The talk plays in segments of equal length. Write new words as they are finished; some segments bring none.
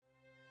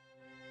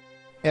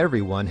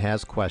Everyone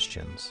has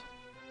questions.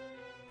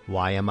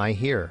 Why am I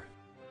here?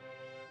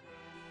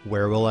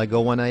 Where will I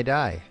go when I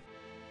die?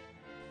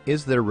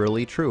 Is there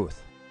really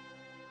truth?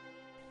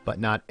 But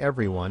not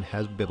everyone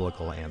has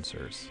biblical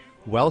answers.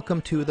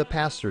 Welcome to The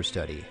Pastor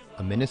Study,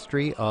 a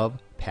ministry of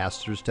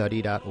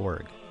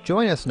pastorstudy.org.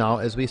 Join us now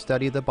as we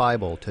study the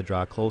Bible to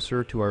draw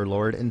closer to our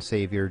Lord and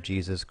Savior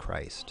Jesus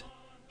Christ.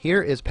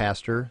 Here is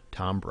Pastor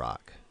Tom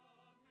Brock.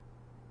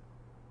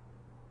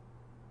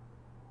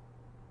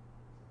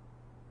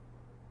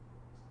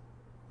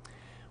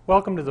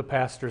 Welcome to the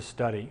Pastor's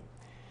Study.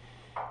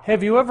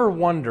 Have you ever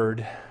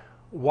wondered,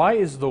 why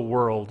is the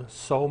world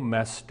so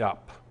messed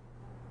up?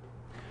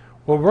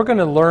 Well, we're going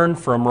to learn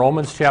from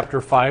Romans chapter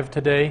 5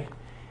 today.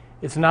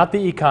 It's not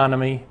the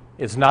economy,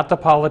 it's not the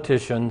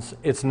politicians,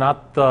 it's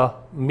not the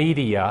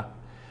media.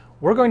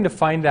 We're going to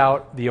find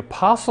out the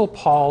Apostle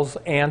Paul's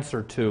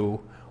answer to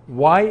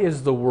why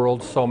is the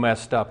world so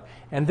messed up.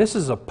 And this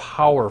is a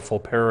powerful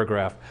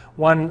paragraph.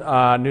 One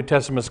New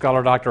Testament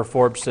scholar, Dr.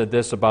 Forbes, said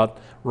this about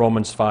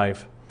Romans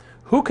 5.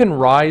 Who can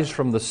rise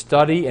from the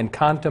study and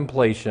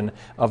contemplation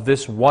of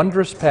this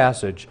wondrous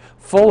passage,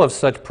 full of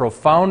such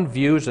profound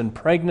views and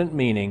pregnant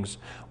meanings,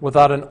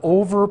 without an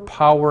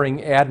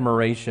overpowering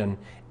admiration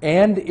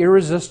and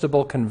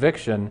irresistible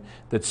conviction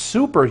that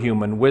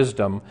superhuman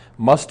wisdom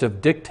must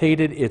have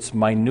dictated its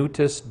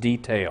minutest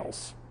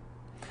details?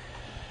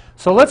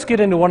 So let's get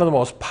into one of the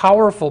most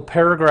powerful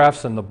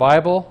paragraphs in the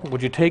Bible.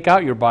 Would you take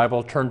out your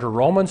Bible, turn to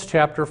Romans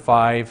chapter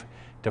 5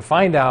 to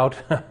find out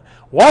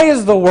why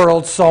is the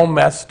world so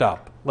messed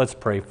up? Let's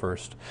pray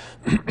first.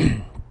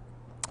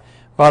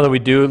 Father, we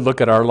do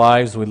look at our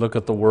lives, we look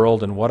at the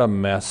world, and what a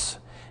mess.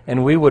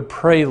 And we would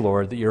pray,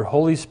 Lord, that your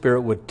Holy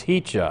Spirit would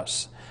teach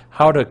us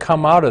how to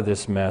come out of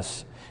this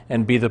mess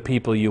and be the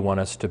people you want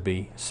us to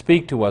be.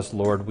 Speak to us,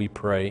 Lord, we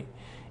pray.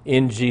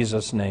 In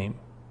Jesus' name,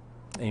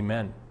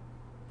 amen.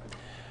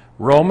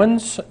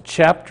 Romans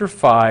chapter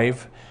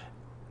 5,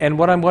 and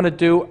what I'm going to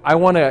do, I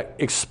want to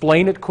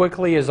explain it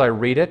quickly as I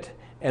read it,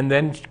 and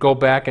then go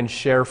back and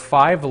share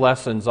 5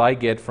 lessons I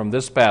get from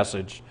this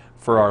passage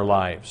for our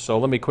lives. So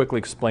let me quickly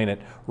explain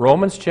it.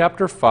 Romans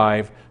chapter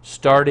 5,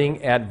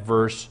 starting at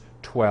verse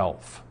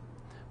 12.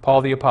 Paul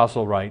the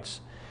Apostle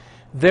writes,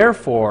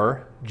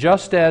 Therefore,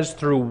 just as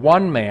through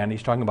one man,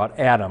 he's talking about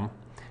Adam,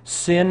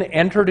 sin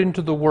entered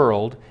into the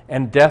world,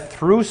 and death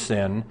through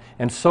sin,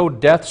 and so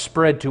death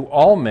spread to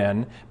all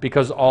men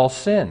because all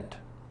sinned.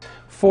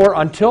 For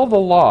until the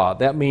law,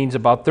 that means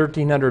about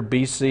 1300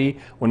 BC,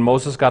 when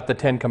Moses got the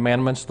 10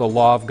 Commandments, the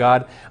law of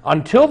God,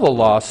 until the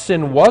law,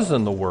 sin was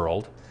in the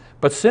world,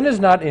 but sin is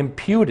not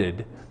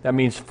imputed, that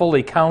means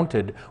fully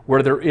counted,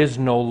 where there is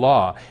no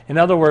law. In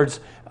other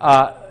words,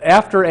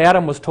 after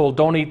Adam was told,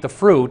 don't eat the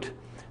fruit,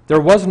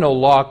 there was no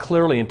law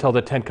clearly until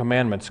the 10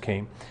 Commandments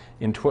came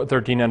in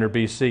 1300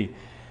 BC.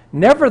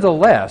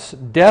 Nevertheless,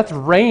 death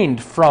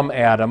reigned from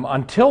Adam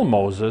until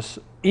Moses,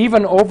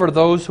 even over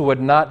those who had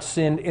not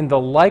sinned in the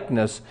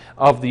likeness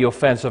of the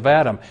offense of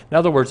Adam. In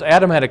other words,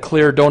 Adam had a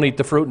clear, don't eat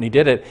the fruit, and he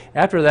did it.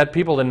 After that,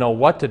 people didn't know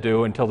what to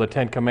do until the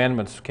 10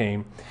 Commandments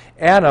came.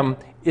 Adam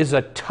is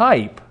a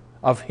type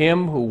of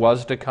him who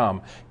was to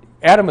come.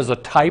 Adam is a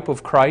type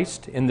of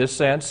Christ in this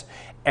sense.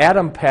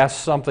 Adam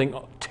passed something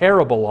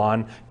terrible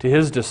on to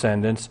his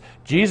descendants.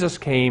 Jesus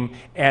came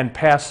and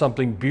passed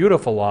something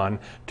beautiful on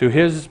to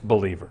his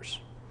believers.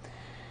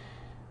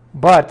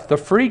 But the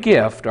free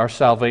gift, our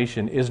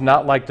salvation, is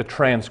not like the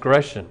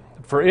transgression.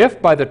 For if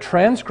by the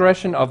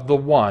transgression of the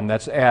one,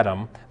 that's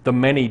Adam, the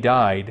many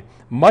died,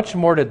 much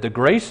more did the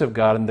grace of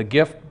God and the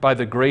gift by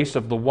the grace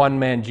of the one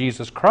man,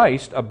 Jesus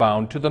Christ,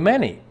 abound to the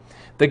many.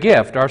 The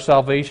gift, our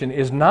salvation,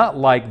 is not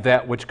like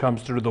that which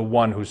comes through the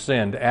one who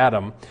sinned,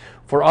 Adam.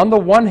 For on the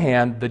one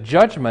hand, the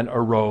judgment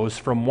arose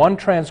from one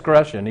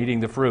transgression, eating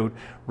the fruit,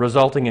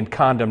 resulting in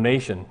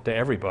condemnation to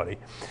everybody.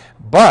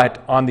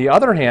 But on the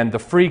other hand, the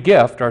free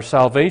gift, our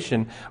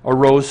salvation,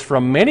 arose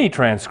from many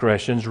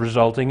transgressions,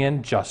 resulting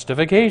in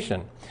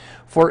justification.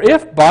 For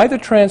if by the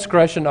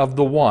transgression of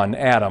the one,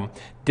 Adam,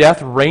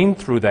 death reigned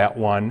through that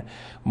one,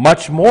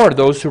 much more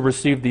those who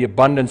receive the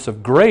abundance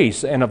of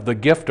grace and of the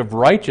gift of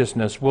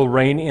righteousness will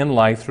reign in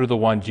life through the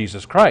one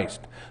Jesus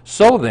Christ.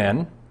 So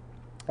then,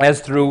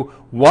 as through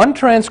one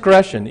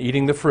transgression,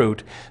 eating the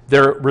fruit,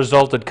 there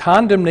resulted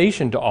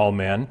condemnation to all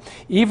men,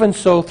 even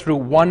so through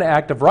one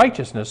act of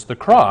righteousness, the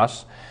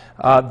cross,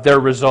 there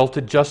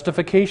resulted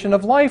justification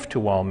of life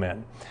to all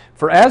men.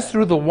 For as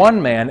through the one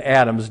man,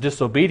 Adam's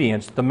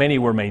disobedience, the many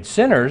were made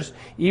sinners,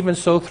 even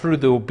so through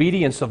the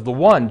obedience of the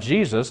one,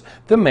 Jesus,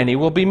 the many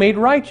will be made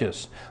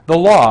righteous. The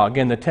law,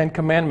 again, the 10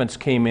 Commandments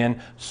came in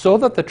so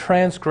that the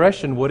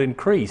transgression would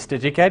increase.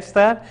 Did you catch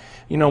that?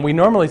 You know, we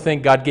normally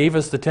think God gave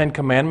us the 10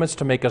 Commandments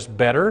to make us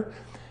better,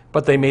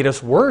 but they made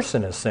us worse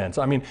in a sense.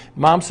 I mean,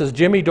 Mom says,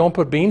 Jimmy, don't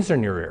put beans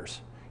in your ears.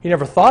 He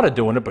never thought of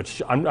doing it,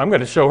 but I'm going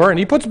to show her, and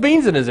he puts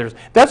beans in his ears.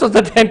 That's what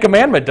the 10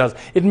 Commandment does.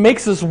 It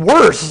makes us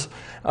worse.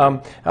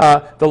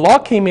 The law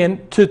came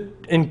in to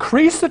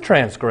increase the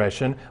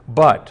transgression,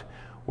 but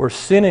where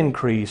sin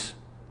increased,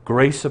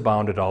 grace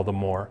abounded all the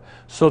more,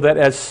 so that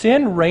as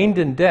sin reigned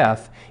in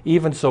death,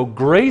 even so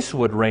grace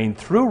would reign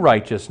through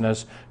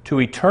righteousness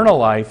to eternal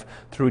life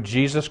through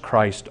Jesus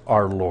Christ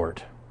our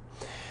Lord.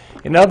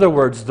 In other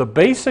words, the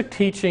basic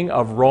teaching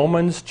of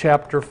Romans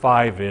chapter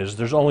 5 is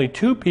there's only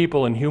two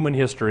people in human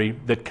history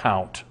that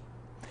count.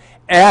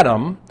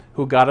 Adam,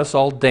 who got us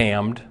all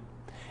damned,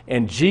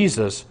 and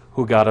Jesus,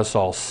 who got us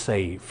all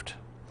saved.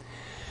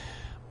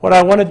 What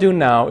I want to do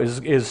now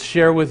is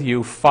share with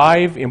you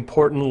 5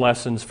 important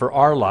lessons for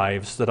our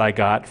lives that I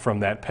got from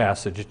that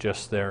passage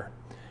just there.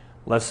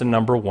 Lesson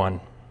number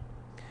 1.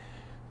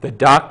 The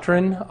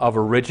doctrine of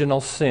original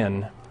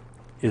sin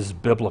is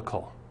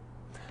biblical.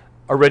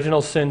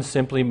 Original sin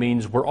simply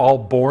means we're all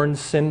born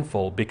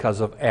sinful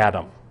because of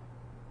Adam.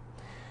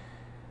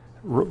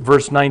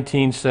 Verse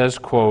 19 says,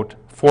 quote,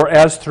 "For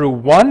as through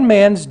one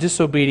man's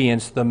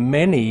disobedience the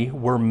many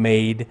were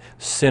made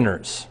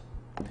sinners."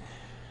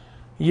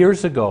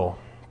 Years ago,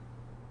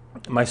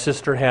 my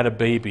sister had a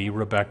baby,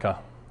 Rebecca.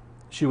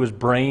 She was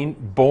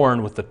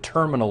born with a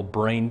terminal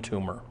brain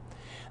tumor.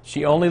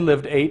 She only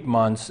lived 8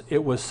 months.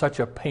 It was such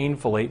a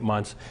painful 8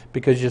 months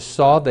because you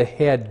saw the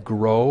head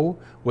grow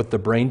with the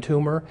brain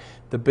tumor.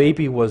 The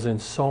baby was in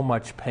so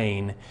much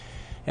pain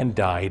and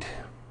died.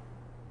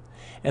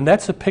 And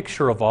that's a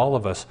picture of all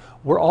of us.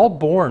 We're all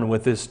born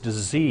with this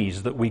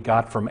disease that we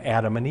got from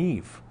Adam and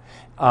Eve.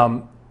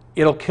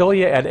 It'll kill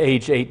you at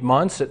age 8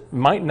 months. It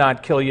might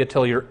not kill you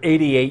till you're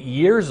 88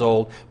 years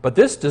old, but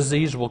this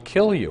disease will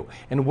kill you.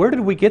 And where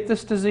did we get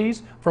this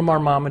disease? From our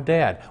mom and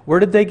dad. Where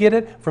did they get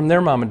it? From their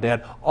mom and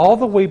dad, all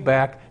the way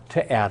back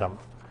to Adam.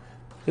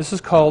 This is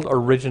called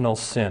original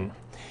sin.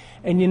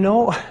 And you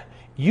know,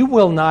 you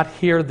will not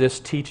hear this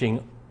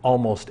teaching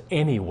almost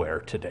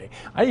anywhere today.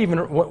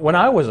 When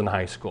I was in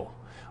high school,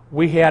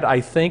 we had, I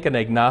think, an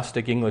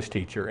agnostic English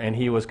teacher, and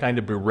he was kind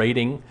of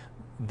berating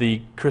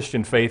the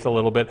Christian faith a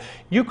little bit.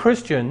 You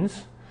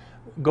Christians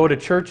go to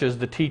churches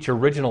that teach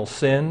original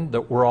sin,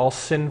 that we're all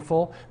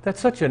sinful. That's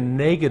such a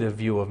negative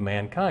view of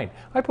mankind.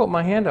 I put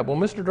my hand up. Well,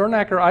 Mr.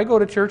 Dornacker, I go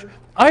to church.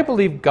 I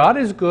believe God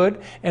is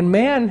good, and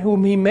man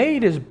whom he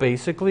made is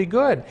basically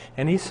good.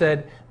 And he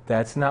said,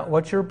 that's not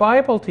what your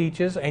Bible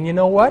teaches. And you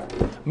know what?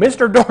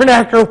 Mr.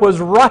 Dornacker was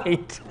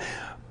right.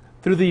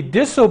 Through the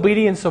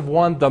disobedience of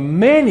one, the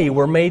many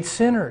were made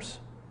sinners.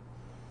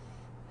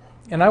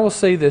 And I will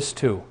say this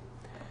too.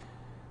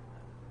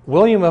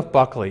 William F.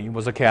 Buckley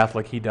was a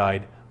Catholic. He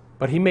died.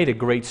 But he made a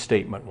great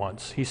statement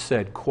once. He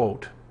said,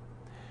 quote,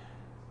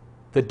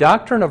 "The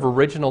doctrine of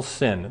original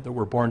sin, that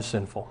we're born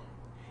sinful,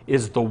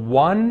 is the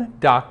one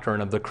doctrine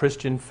of the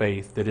Christian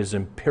faith that is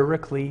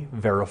empirically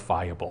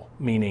verifiable,"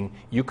 meaning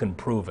you can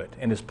prove it.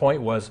 And his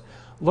point was,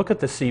 look at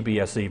the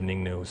CBS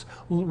Evening News.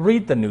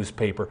 Read the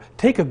newspaper.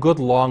 Take a good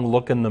long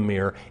look in the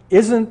mirror.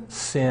 Isn't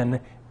sin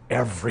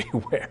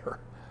everywhere?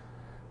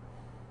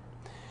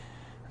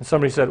 And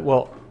somebody said,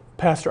 well,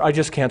 Pastor, I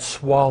just can't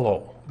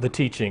swallow the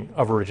teaching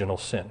of original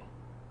sin.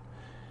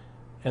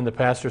 And the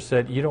pastor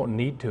said, you don't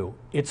need to.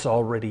 It's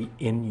already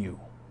in you.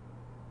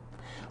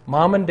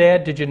 Mom and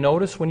Dad, did you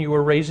notice when you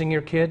were raising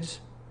your kids?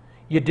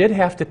 You did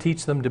have to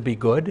teach them to be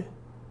good.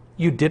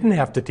 You didn't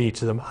have to teach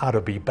them how to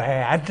be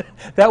bad.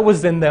 That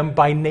was in them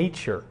by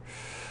nature.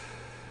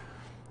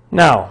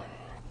 Now,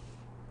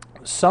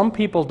 some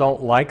people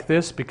don't like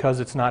this because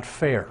it's not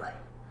fair.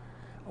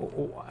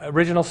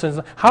 Original sins.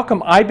 How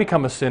come I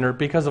become a sinner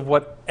because of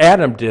what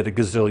Adam did a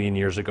gazillion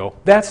years ago?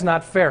 That's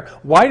not fair.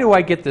 Why do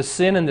I get this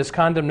sin and this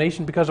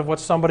condemnation because of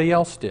what somebody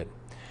else did?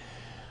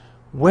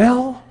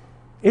 Well,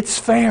 it's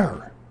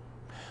fair.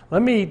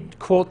 Let me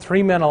quote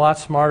 3 men a lot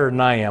smarter than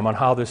I am on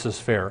how this is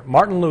fair.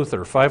 Martin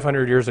Luther,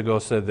 500 years ago,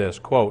 said this,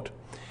 quote,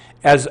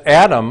 "As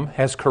Adam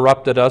has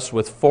corrupted us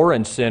with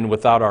foreign sin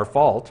without our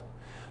fault,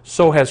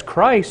 so has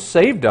Christ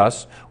saved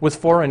us with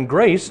foreign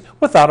grace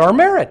without our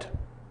merit."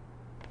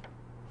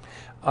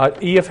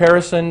 E.F.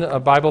 Harrison, a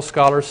Bible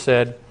scholar,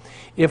 said,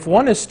 "If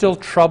one is still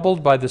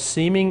troubled by the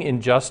seeming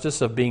injustice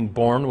of being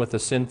born with a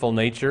sinful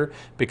nature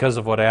because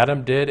of what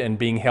Adam did and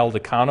being held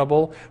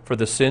accountable for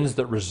the sins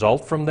that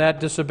result from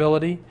that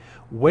disability,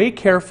 weigh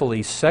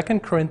carefully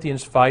 2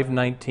 Corinthians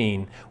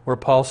 5:19, where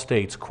Paul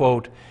states,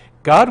 quote,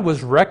 God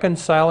was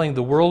reconciling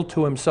the world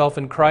to himself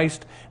in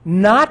Christ,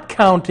 not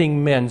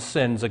counting men's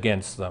sins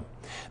against them.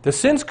 The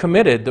sins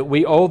committed that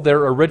we owe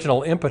their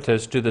original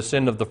impetus to the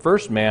sin of the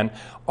first man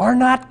are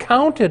not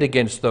counted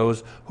against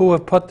those who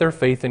have put their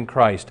faith in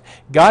Christ.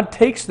 God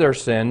takes their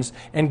sins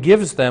and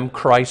gives them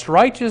Christ's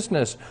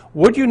righteousness.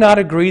 Would you not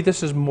agree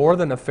this is more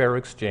than a fair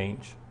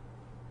exchange?"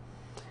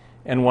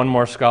 And one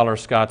more scholar,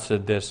 Scott,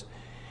 said this,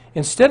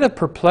 "Instead of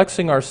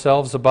perplexing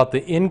ourselves about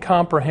the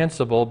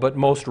incomprehensible but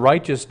most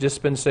righteous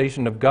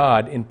dispensation of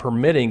God in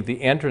permitting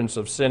the entrance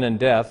of sin and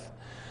death,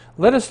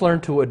 let us learn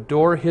to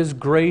adore His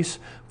grace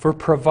for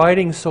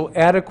providing so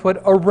adequate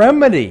a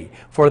remedy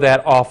for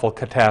that awful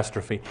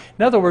catastrophe."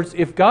 In other words,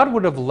 if God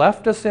would have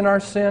left us in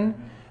our sin,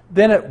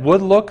 then it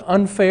would look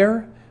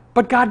unfair,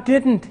 but God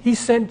didn't. He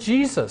sent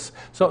Jesus.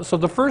 So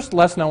the first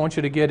lesson I want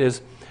you to get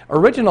is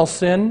original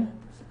sin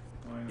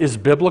is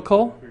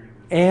biblical,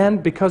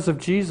 and because of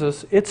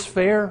Jesus, it's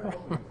fair.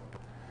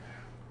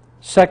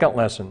 Second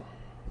lesson.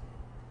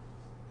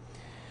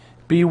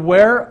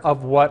 Beware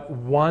of what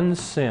one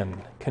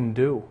sin can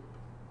do.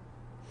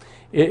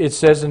 It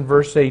says in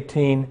verse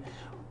 18,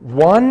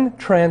 one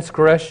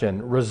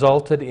transgression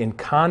resulted in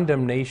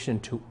condemnation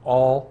to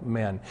all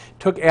men. It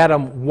took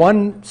Adam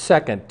 1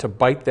 second to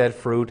bite that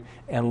fruit,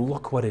 and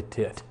look what it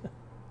did.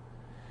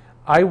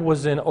 I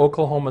was in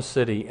Oklahoma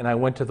City, and I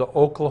went to the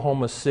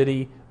Oklahoma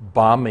City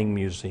Bombing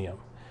Museum.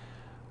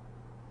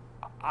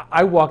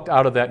 I walked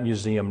out of that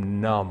museum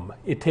numb.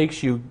 It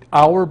takes you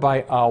hour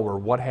by hour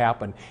what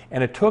happened.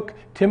 And it took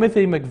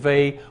Timothy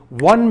McVeigh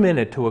 1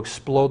 minute to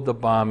explode the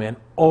bomb, and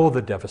oh,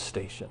 the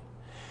devastation.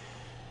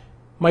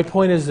 My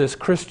point is this,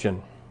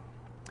 Christian,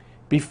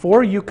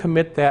 before you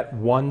commit that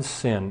one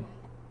sin,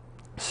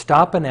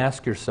 stop and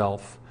ask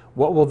yourself,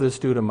 what will this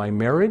do to my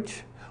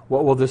marriage?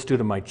 What will this do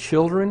to my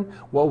children?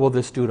 What will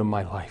this do to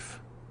my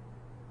life?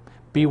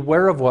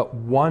 Beware of what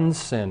one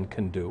sin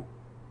can do.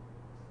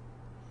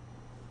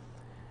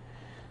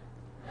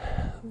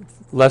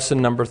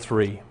 Lesson number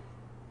 3.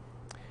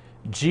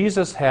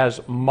 Jesus has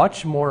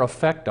much more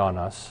effect on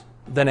us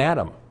than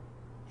Adam.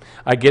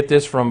 I get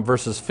this from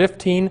verses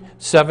 15,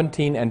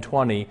 17, and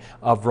 20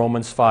 of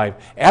Romans 5.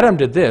 Adam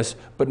did this,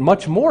 but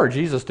much more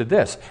Jesus did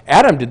this.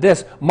 Adam did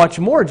this, much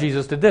more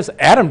Jesus did this.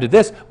 Adam did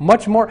this,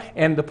 much more.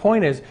 And the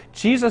point is,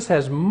 Jesus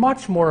has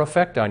much more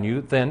effect on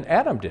you than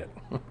Adam did.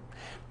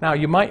 Now,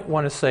 you might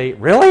want to say,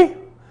 really?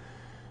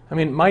 I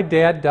mean, my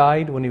dad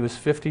died when he was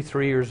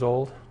 53 years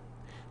old.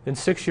 Then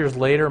 6 years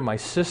later, my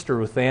sister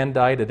Ruth Ann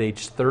died at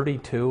age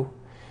 32.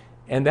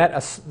 And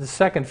the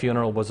second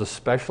funeral was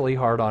especially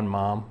hard on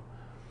Mom.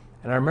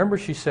 And I remember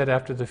she said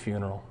after the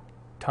funeral,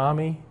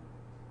 Tommy,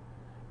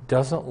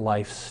 doesn't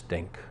life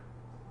stink?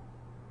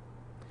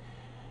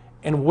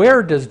 And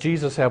where does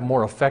Jesus have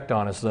more effect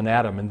on us than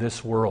Adam in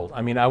this world?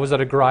 I mean, I was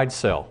at a garage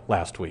sale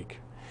last week,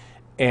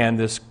 and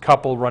this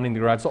couple running the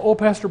garage sale, oh,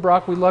 Pastor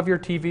Brock, we love your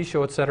TV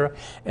show, etc.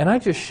 And I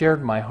just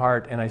shared my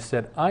heart, and I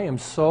said, I am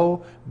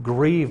so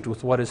grieved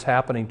with what is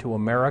happening to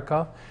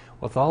America,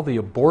 with all the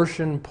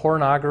abortion,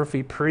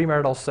 pornography,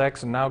 premarital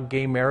sex, and now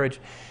gay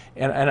marriage.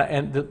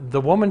 And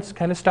the woman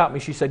kind of stopped me.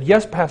 She said,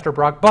 yes, Pastor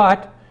Brock,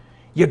 but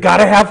you got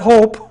to have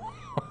hope.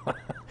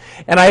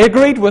 And I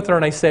agreed with her,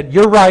 and I said,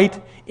 you're right.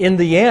 In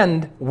the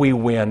end, we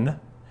win.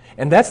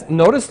 And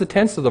notice the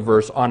tense of the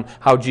verse on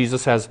how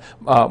Jesus has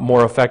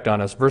more effect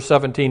on us. Verse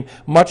 17,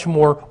 much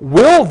more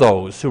will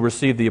those who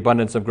receive the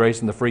abundance of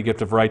grace and the free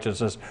gift of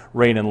righteousness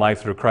reign in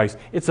life through Christ.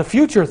 It's a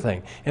future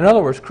thing. In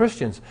other words,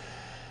 Christians,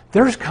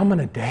 there's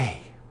coming a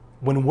day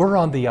when we're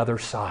on the other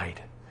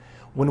side,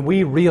 when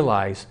we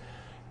realize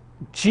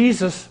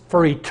Jesus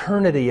for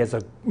eternity has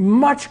a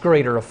much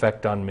greater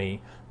effect on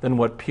me than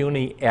what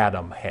puny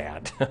Adam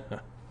had.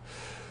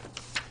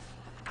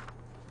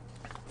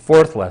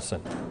 Fourth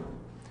lesson.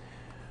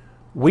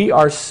 We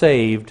are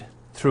saved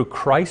through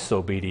Christ's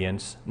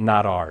obedience,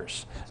 not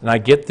ours. And I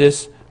get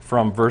this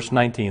from verse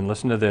 19.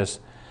 Listen to this.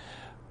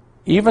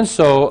 Even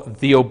so,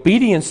 the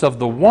obedience of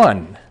the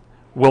one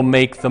will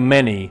make the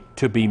many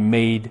to be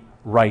made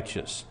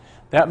righteous.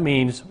 That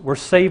means we're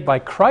saved by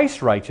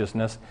Christ's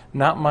righteousness,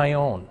 not my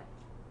own.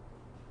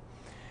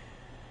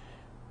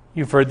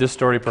 You've heard this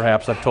story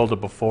perhaps, I've told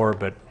it before,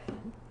 but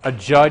a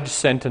judge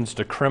sentenced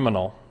a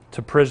criminal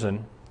to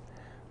prison.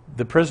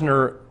 The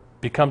prisoner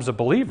becomes a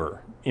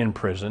believer in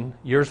prison.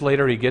 Years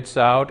later he gets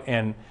out,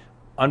 and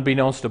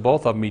unbeknownst to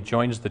both of them, he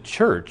joins the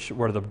church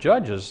where the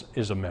judge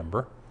is a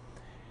member.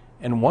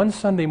 And one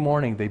Sunday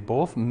morning they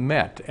both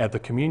met at the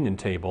communion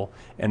table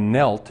and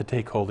knelt to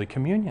take Holy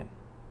Communion.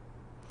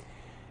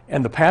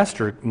 And the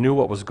pastor knew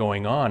what was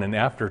going on, and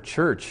after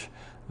church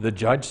the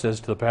judge says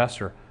to the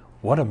pastor,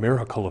 what a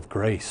miracle of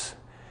grace.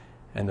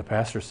 And the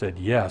pastor said,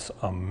 yes,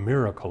 a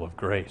miracle of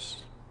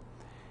grace.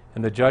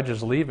 And the judge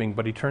is leaving,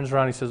 but he turns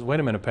around and he says, wait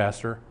a minute,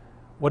 Pastor,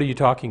 what are you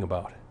talking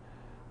about?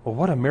 Well,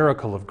 what a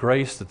miracle of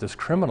grace that this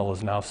criminal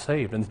is now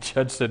saved. And the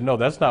judge said, no,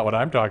 that's not what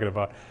I'm talking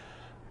about.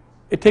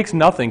 It takes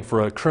nothing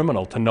for a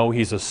criminal to know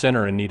he's a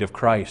sinner in need of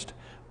Christ.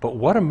 But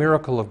what a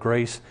miracle of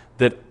grace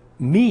that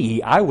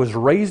I was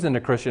raised in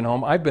a Christian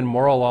home, I've been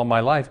moral all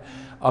my life,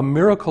 a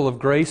miracle of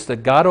grace that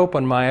God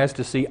opened my eyes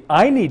to see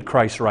I need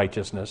Christ's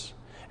righteousness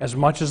as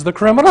much as the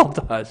criminal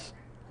does.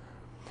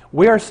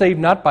 We are saved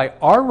not by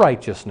our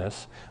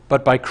righteousness,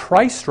 but by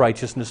Christ's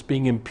righteousness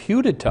being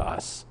imputed to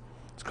us.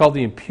 It's called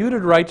the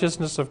imputed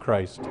righteousness of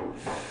Christ.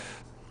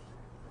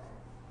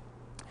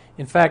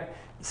 In fact,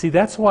 see,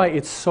 that's why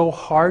it's so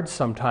hard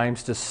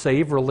sometimes to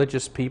save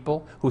religious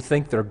people who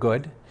think they're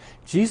good.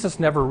 Jesus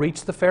never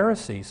reached the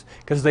Pharisees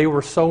because they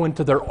were so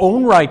into their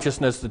own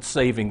righteousness that's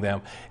saving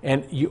them.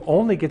 And you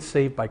only get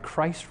saved by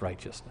Christ's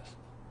righteousness.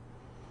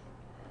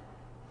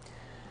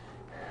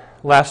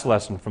 Last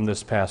lesson from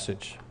this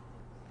passage.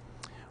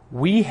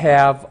 We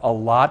have a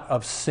lot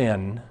of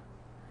sin,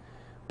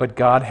 but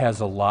God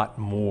has a lot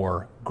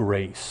more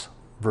grace.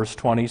 Verse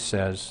 20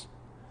 says,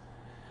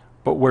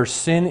 but where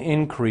sin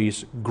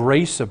increased,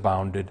 grace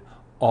abounded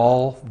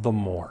all the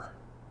more.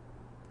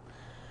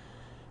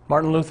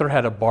 Martin Luther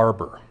had a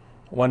barber,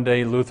 One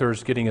day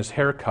Luther's getting his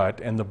hair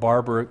cut, and the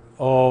barber,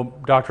 "Oh,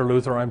 Dr.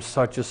 Luther, I'm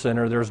such a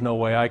sinner. There's no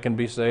way I can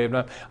be saved.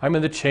 I'm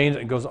in the chains."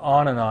 It goes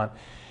on and on.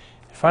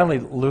 Finally,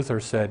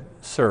 Luther said,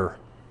 "Sir,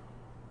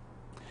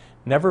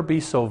 never be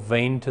so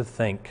vain to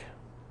think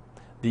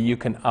that you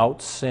can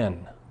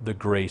out-sin the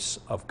grace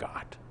of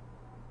God."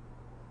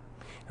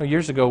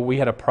 Years ago, we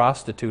had a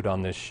prostitute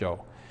on this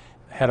show.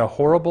 Had a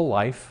horrible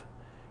life,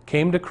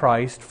 came to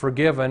Christ,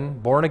 forgiven,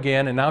 born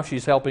again, and now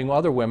she's helping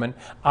other women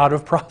out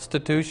of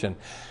prostitution.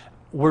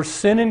 Where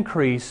sin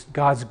increased,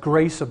 God's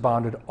grace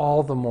abounded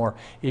all the more.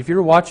 If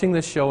you're watching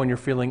this show and you're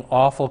feeling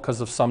awful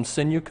because of some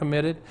sin you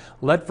committed,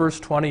 let verse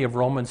 20 of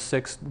Romans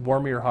 6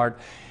 warm your heart.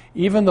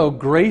 Even though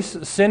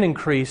sin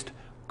increased,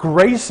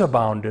 grace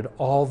abounded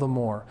all the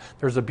more.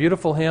 There's a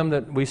beautiful hymn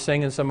that we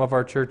sing in some of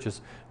our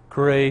churches.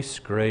 Grace,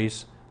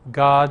 grace,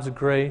 God's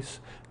grace,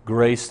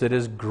 grace that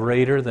is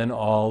greater than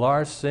all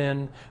our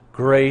sin.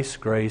 Grace,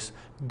 grace,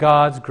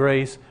 God's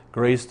grace,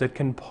 grace that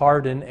can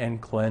pardon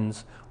and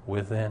cleanse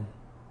within.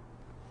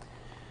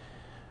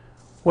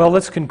 Well,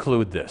 let's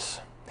conclude this.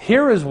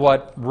 Here is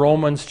what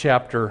Romans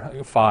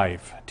chapter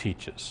 5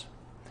 teaches.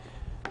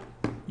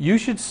 You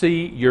should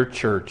see your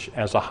church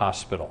as a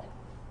hospital.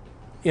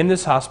 In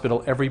this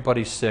hospital,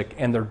 everybody's sick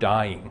and they're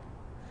dying.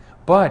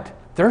 But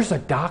there's a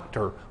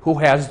doctor who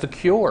has the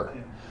cure.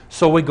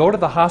 So we go to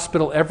the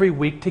hospital every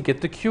week to get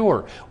the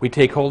cure. We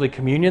take Holy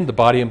Communion, the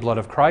body and blood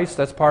of Christ,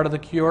 that's part of the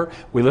cure.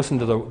 We listen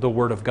to the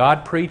Word of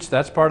God preached,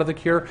 that's part of the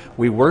cure.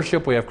 We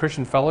worship, we have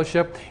Christian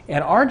fellowship.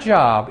 And our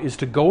job is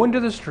to go into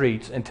the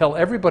streets and tell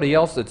everybody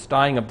else that's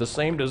dying of the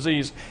same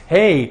disease,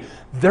 hey,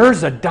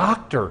 there's a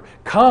doctor.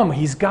 Come,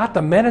 he's got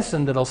the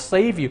medicine that'll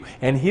save you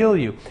and heal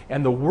you.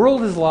 And the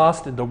world is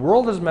lost and the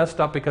world is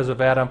messed up because of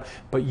Adam,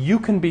 but you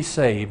can be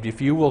saved if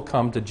you will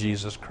come to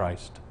Jesus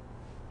Christ.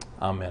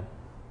 Amen.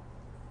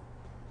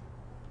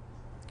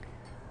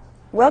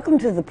 Welcome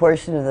to the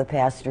portion of the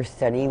Pastor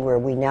Study where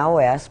we now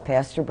ask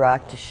Pastor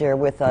Brock to share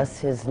with us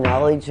his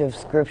knowledge of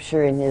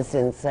Scripture and his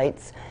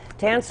insights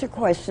to answer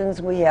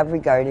questions we have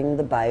regarding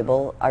the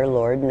Bible, our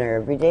Lord, and our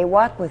everyday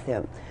walk with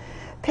Him.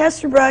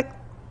 Pastor Brock,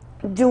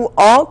 do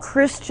all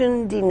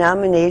Christian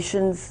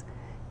denominations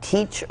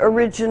teach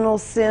original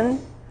sin?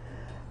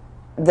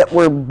 That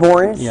we're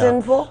born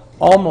sinful?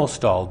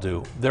 Almost all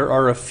do. There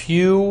are a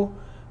few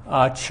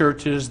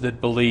churches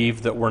that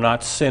believe that we're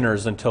not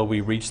sinners until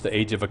we reach the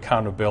age of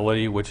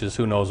accountability, which is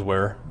who knows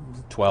where,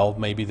 12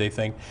 maybe they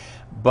think.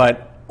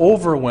 But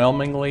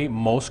overwhelmingly,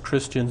 most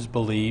Christians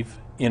believe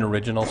in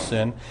original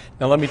sin.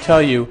 Now let me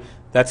tell you,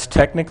 that's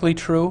technically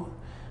true,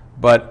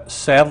 but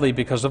sadly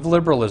because of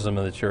liberalism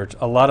in the church,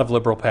 a lot of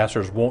liberal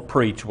pastors won't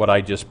preach what I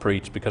just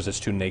preached because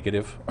it's too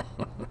negative.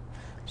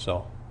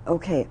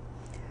 Okay.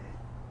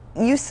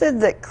 You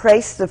said that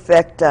Christ's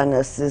effect on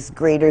us is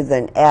greater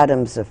than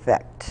Adam's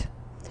effect.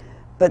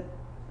 But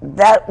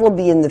that will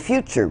be in the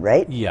future,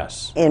 right?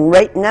 Yes. And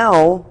right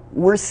now,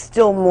 we're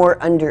still more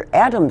under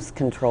Adam's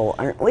control,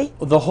 aren't we?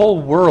 The whole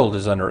world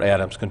is under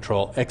Adam's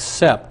control,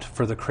 except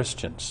for the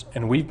Christians.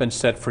 And we've been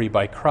set free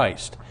by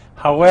Christ.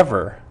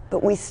 However,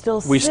 but we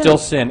still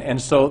sin. And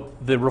so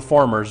the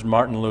reformers,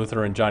 Martin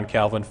Luther and John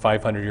Calvin,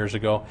 500 years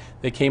ago,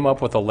 they came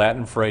up with a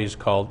Latin phrase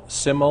called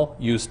simul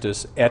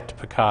justus et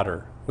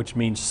peccator, which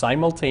means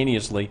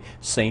simultaneously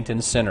saint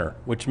and sinner,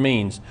 which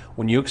means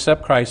when you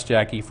accept Christ,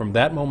 Jackie, from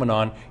that moment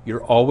on,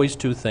 you're always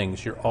two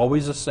things. You're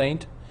always a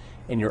saint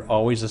and you're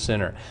always a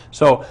sinner.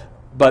 So,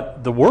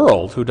 but the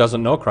world, who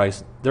doesn't know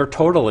Christ, they're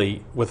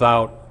totally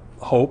without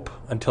hope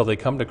until they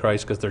come to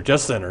Christ because they're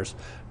just sinners.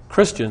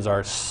 Christians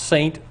are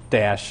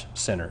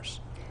saint-sinners.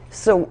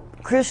 So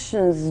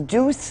Christians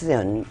do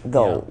sin,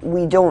 though. Yeah.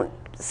 We don't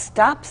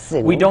stop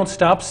sinning. We don't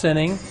stop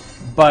sinning,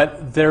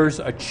 but there's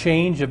a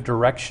change of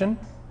direction.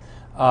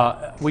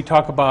 We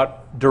talk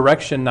about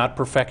direction, not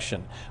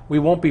perfection. We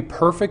won't be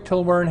perfect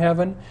till we're in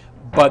heaven,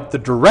 but the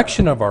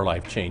direction of our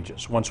life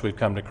changes once we've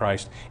come to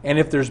Christ. And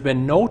if there's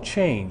been no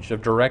change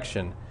of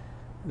direction,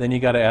 then you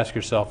got to ask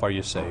yourself, are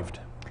you saved?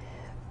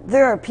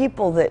 There are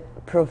people that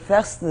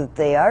profess that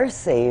they are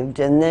saved,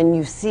 and then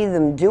you see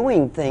them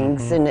doing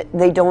things, and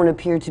they don't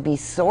appear to be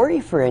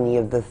sorry for any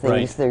of the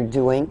things they're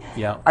doing.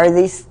 Yeah. Are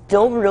they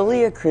still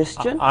really a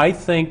Christian? I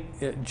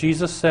think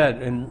Jesus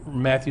said in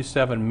Matthew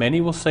 7,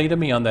 many will say to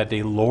me on that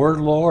day, Lord,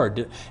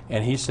 Lord.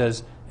 And he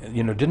says,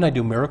 didn't I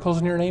do miracles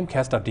in your name,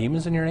 cast out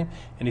demons in your name?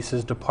 And he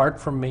says, depart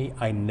from me,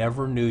 I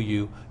never knew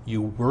you,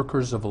 you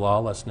workers of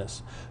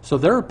lawlessness. So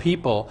there are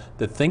people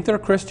that think they're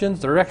Christians,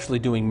 they're actually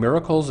doing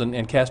miracles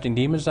and casting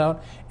demons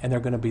out, and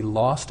they're going to be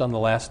lost on the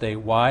last day.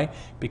 Why?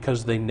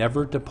 Because they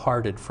never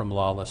departed from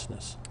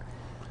lawlessness.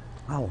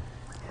 Wow.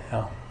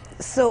 Yeah.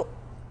 So,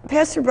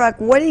 Pastor Brock,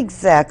 what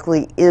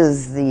exactly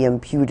is the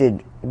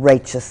imputed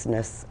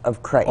righteousness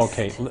of Christ?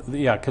 Okay,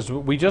 yeah, because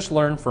we just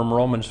learned from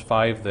Romans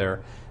 5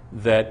 there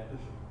that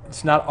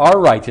it's not our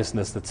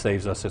righteousness that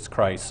saves us, it's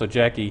Christ. So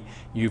Jackie,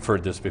 you've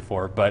heard this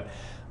before, but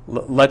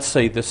let's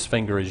say this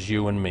finger is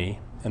you and me,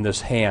 and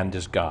this hand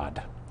is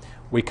God.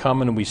 We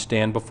come and we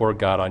stand before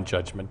God on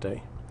Judgment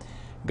Day.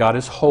 God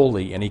is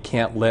holy, and He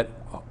can't let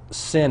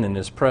sin in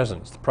His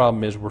presence. The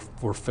problem is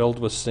we're filled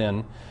with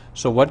sin.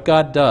 So what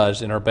God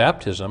does in our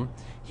baptism,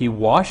 He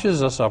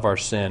washes us of our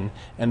sin,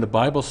 and the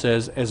Bible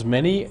says, as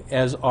many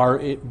as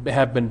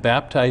have been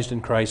baptized in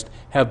Christ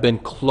have been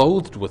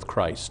clothed with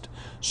Christ.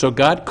 So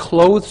God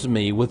clothes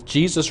me with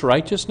Jesus'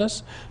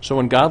 righteousness. So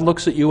when God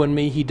looks at you and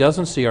me, He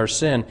doesn't see our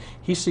sin.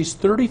 He sees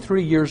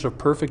 33 years of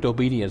perfect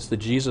obedience that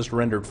Jesus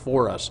rendered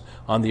for us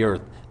on the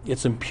earth.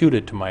 It's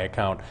imputed to my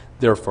account.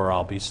 Therefore,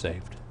 I'll be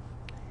saved.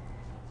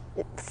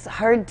 It's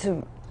hard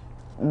to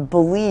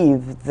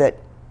believe that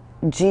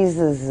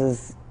Jesus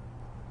is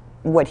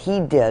what He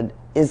did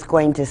is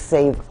going to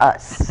save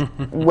us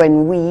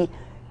when we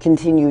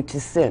continue to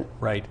sin.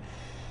 Right.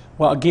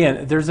 Well,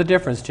 again, there's a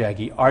difference,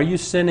 Jackie. Are you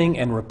sinning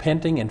and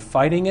repenting and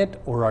fighting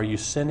it, or are you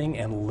sinning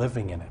and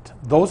living in it?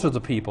 Those are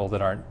the people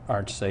that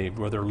aren't saved,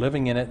 where they're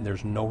living in it and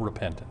there's no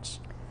repentance.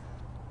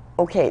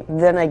 Okay,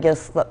 then I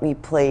guess let me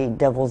play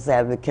devil's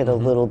advocate a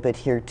little bit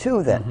here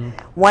too then.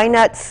 Why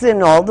not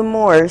sin all the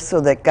more so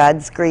that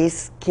God's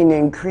grace can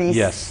increase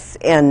Yes.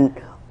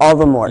 and all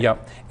the more?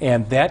 Yep,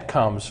 and that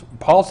comes,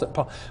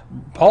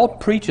 Paul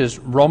preaches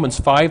Romans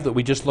 5 that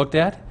we just looked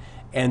at,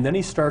 and then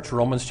he starts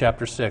Romans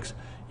chapter 6.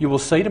 You will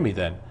say to me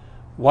then,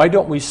 why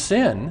don't we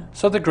sin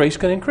so that grace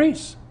can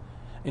increase?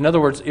 In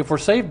other words, if we're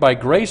saved by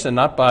grace and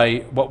not by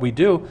what we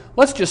do,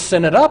 let's just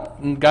sin it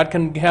up, and God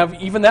can have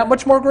even that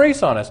much more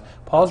grace on us.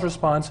 Paul's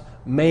response,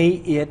 may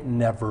it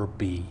never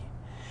be.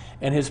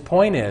 And his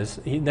point is,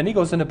 then he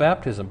goes into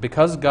baptism.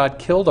 Because God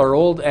killed our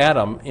old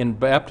Adam in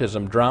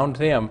baptism, drowned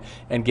him,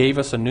 and gave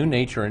us a new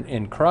nature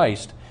in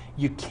Christ,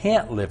 you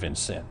can't live in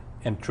sin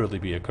and truly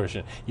be a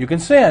Christian. You can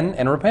sin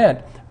and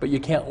repent, but you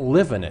can't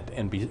live in it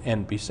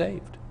and be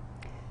saved.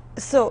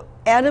 So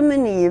Adam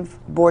and Eve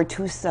bore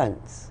two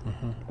sons.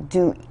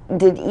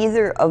 Did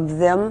either of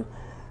them,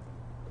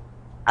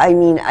 I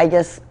mean, I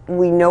guess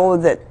we know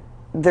that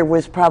there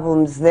was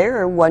problems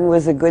there. One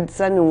was a good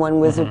son and one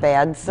was a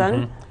bad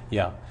son.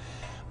 Yeah.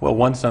 Well,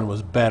 one son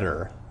was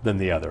better than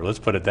the other. Let's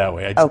put it that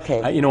way.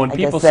 Okay. When I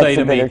people guess that's say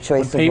to a better me,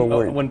 choice of a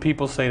word. when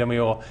people say to me,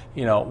 "Oh,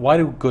 why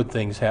do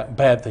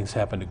bad things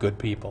happen to good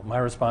people?" My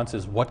response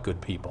is, "What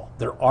good people?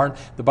 There aren't."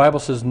 The Bible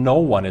says, "No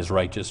one is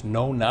righteous.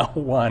 No, not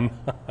one."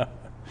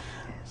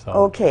 So.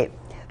 Okay.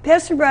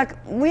 Pastor Brock,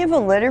 we have a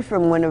letter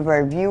from one of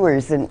our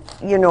viewers, and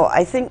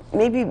I think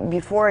maybe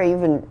before I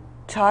even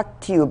talk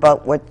to you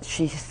about what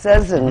she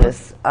says in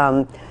this,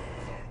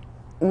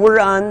 we're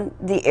on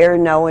the air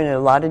now in a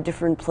lot of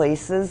different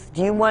places.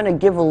 Do you want to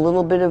give a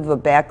little bit of a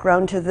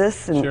background to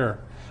this? Sure.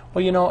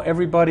 Well,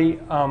 everybody,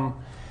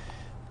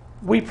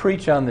 we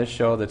preach on this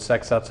show that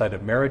sex outside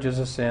of marriage is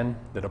a sin,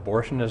 that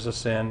abortion is a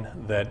sin,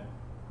 that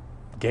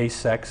gay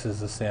sex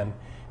is a sin,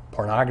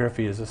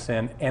 pornography is a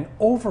sin, and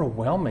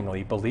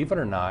overwhelmingly, believe it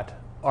or not,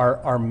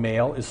 our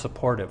mail is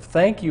supportive.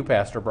 Thank you,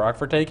 Pastor Brock,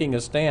 for taking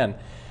a stand.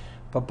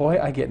 But boy,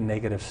 I get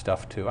negative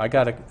stuff too. I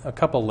got a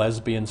couple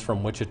lesbians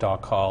from Wichita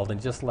called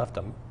and just left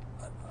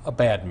a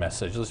bad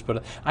message.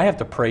 I have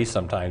to pray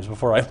sometimes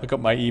before I look at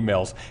my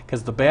emails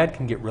because the bad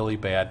can get really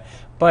bad.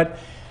 But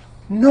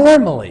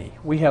normally,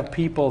 we have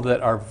people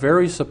that are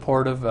very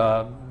supportive,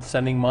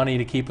 sending money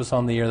to keep us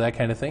on the air, that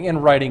kind of thing,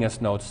 and writing us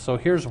notes. So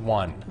here's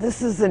one.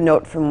 This is a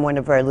note from one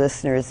of our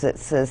listeners that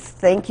says,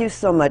 "Thank you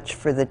so much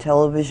for the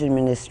television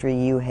ministry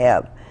you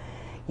have.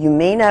 You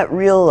may not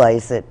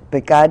realize it,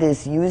 but God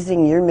is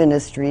using your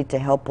ministry to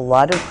help a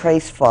lot of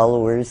Christ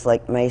followers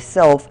like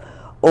myself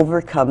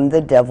overcome the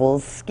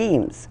devil's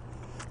schemes.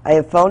 I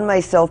have found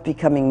myself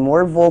becoming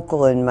more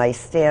vocal in my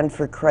stand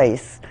for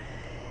Christ.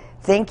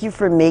 Thank you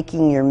for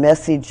making your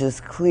messages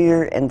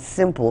clear and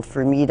simple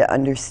for me to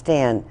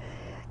understand.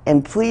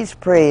 And please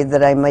pray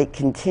that I might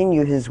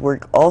continue his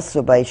work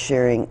also by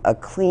sharing a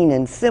clean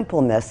and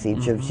simple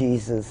message of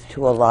Jesus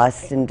to a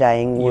lost and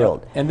dying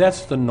world." And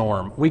that's the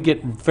norm. We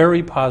get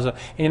very positive.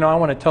 I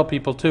want to tell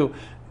people too,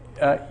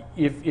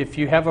 if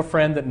you have a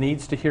friend that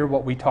needs to hear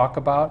what we talk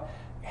about,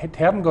 have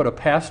them go to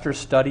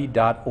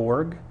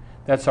pastorstudy.org.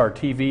 That's our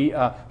TV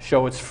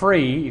show. It's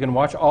free. You can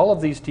watch all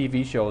of these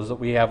TV shows that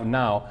we have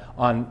now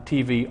on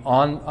TV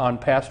on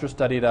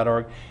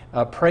pastorstudy.org.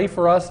 Pray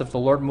for us if the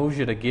Lord moves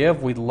you to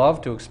give. We'd love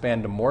to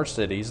expand to more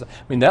cities. I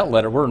mean, that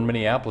letter, we're in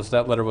Minneapolis,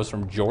 that letter was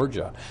from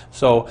Georgia.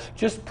 So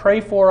just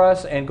pray for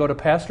us and go to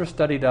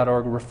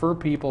pastorstudy.org, refer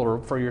people or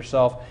for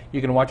yourself.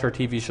 You can watch our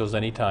TV shows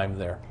anytime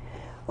there.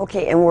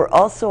 Okay, and we're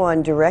also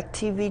on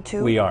DirecTV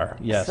too? We are,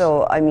 yes.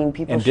 So, I mean,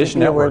 people And should Dish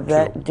be aware of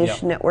Network, that. too.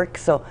 Dish Yep. Network.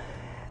 So,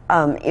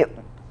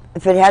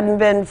 if it hadn't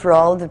been for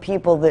all the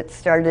people that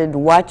started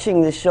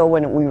watching the show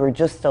when we were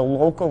just a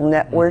local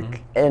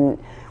network, and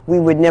we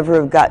would never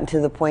have gotten to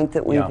the point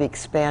that we've Yeah.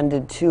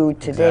 expanded to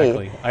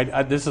today.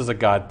 Exactly. This is a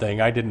God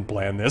thing. I didn't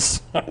plan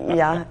this.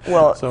 Yeah,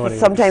 well, So anyway.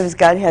 sometimes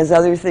God has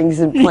other things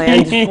in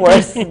plans for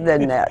us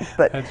than that.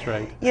 But That's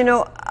right.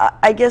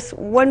 I guess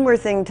one more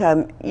thing,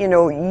 Tom.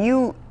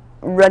 You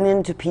run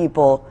into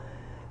people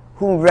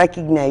who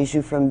recognize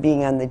you from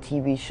being on the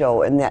TV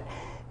show, and that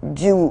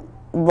do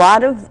a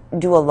lot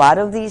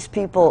of these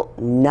people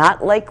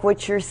not like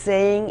what you're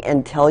saying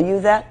and tell you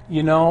that?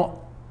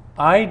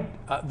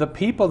 The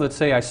people that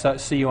say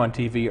see you on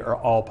TV are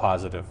all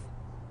positive.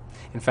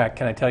 In fact,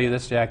 can I tell you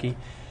this, Jackie?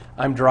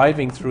 I'm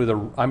driving through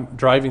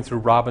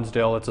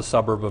Robbinsdale. It's a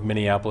suburb of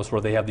Minneapolis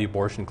where they have the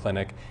abortion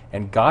clinic.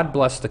 And God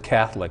bless the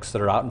Catholics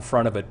that are out in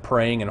front of it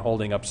praying and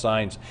holding up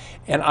signs.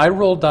 And I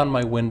rolled down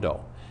my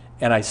window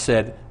and I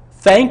said,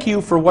 "Thank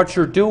you for what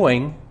you're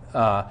doing."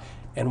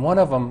 And one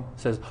of them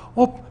says,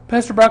 "Oh,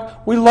 Pastor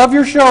Brock, we love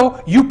your show.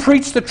 You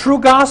preach the true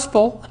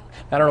gospel."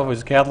 I don't know if he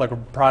was Catholic or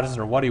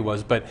Protestant or what he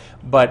was, but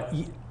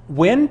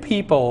when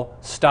people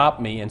stop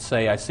me and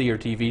say, "I see your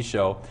TV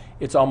show,"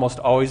 it's almost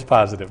always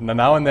positive.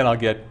 Now and then I'll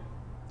get,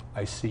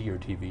 "I see your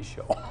TV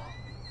show."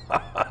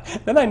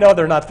 Then I know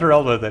they're not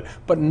thrilled with it,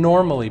 but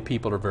normally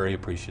people are very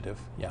appreciative.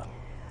 Yeah.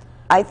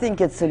 I think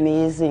it's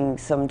amazing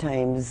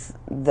sometimes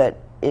that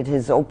it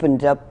has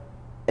opened up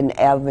an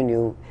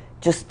avenue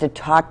just to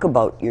talk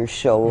about your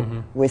show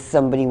with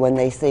somebody when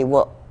they say,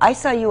 "Well, I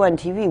saw you on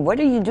TV. What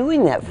are you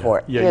doing that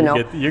for?"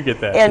 Yeah, you get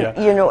that. And,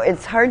 yeah.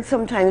 It's hard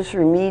sometimes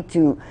for me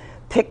to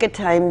pick a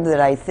time that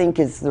I think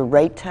is the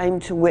right time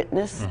to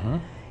witness.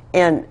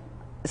 And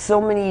so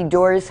many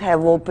doors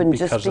have opened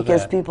just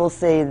because people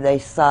say they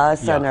saw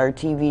us on our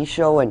TV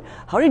show. And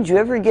how did you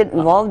ever get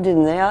involved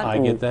in that? I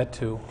get that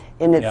too.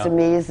 And it's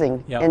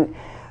amazing. Yeah. And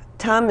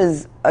Tom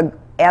is an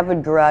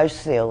avid garage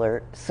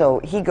sailor, so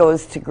he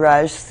goes to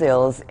garage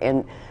sales,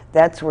 and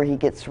that's where he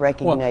gets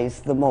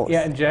recognized the most.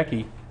 Yeah, and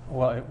Jackie,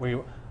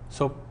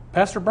 so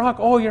Pastor Brock,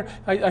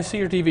 I see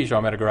your TV show.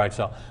 I'm at a garage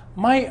sale.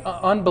 My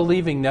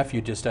unbelieving nephew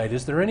just died.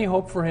 Is there any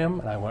hope for him?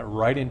 And I went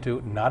right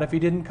into, not if he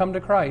didn't come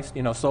to Christ.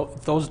 So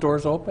those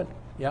doors open.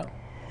 Yeah.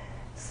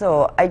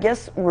 So I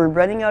guess we're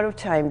running out of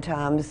time,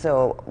 Tom.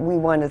 So we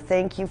want to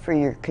thank you for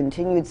your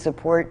continued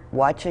support,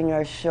 watching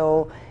our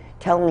show,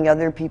 telling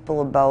other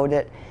people about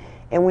it.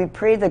 And we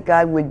pray that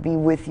God would be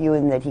with you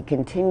and that he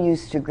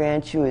continues to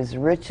grant you his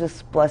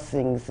richest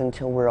blessings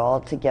until we're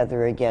all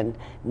together again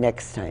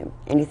next time.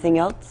 Anything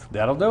else?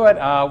 That'll do it.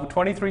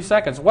 23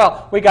 seconds.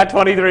 Well, we got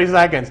 23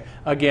 seconds.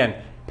 Again,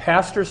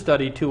 Pastor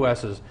Study, 2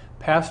 S's,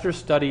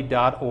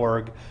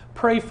 pastorstudy.org.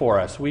 Pray for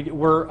us.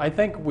 I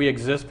think we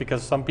exist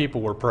because some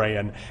people were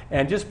praying.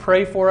 And just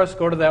pray for us.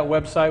 Go to that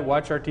website,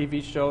 watch our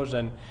TV shows,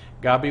 and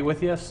God be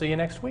with you. See you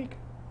next week.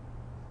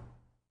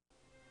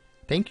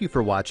 Thank you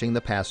for watching the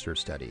Pastor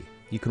Study.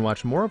 You can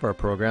watch more of our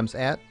programs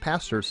at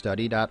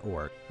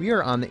pastorstudy.org. We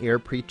are on the air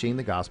preaching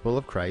the gospel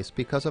of Christ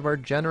because of our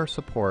generous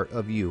support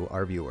of you,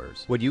 our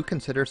viewers. Would you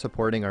consider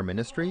supporting our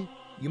ministry?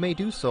 You may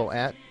do so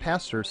at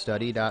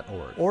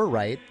pastorstudy.org. Or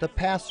write The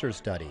Pastor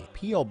Study,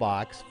 P.O.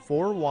 Box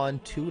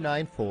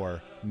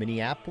 41294,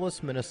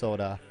 Minneapolis,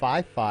 Minnesota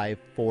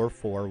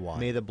 55441.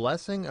 May the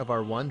blessing of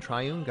our one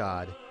triune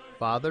God,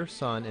 Father,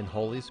 Son, and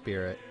Holy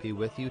Spirit be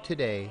with you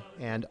today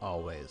and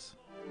always.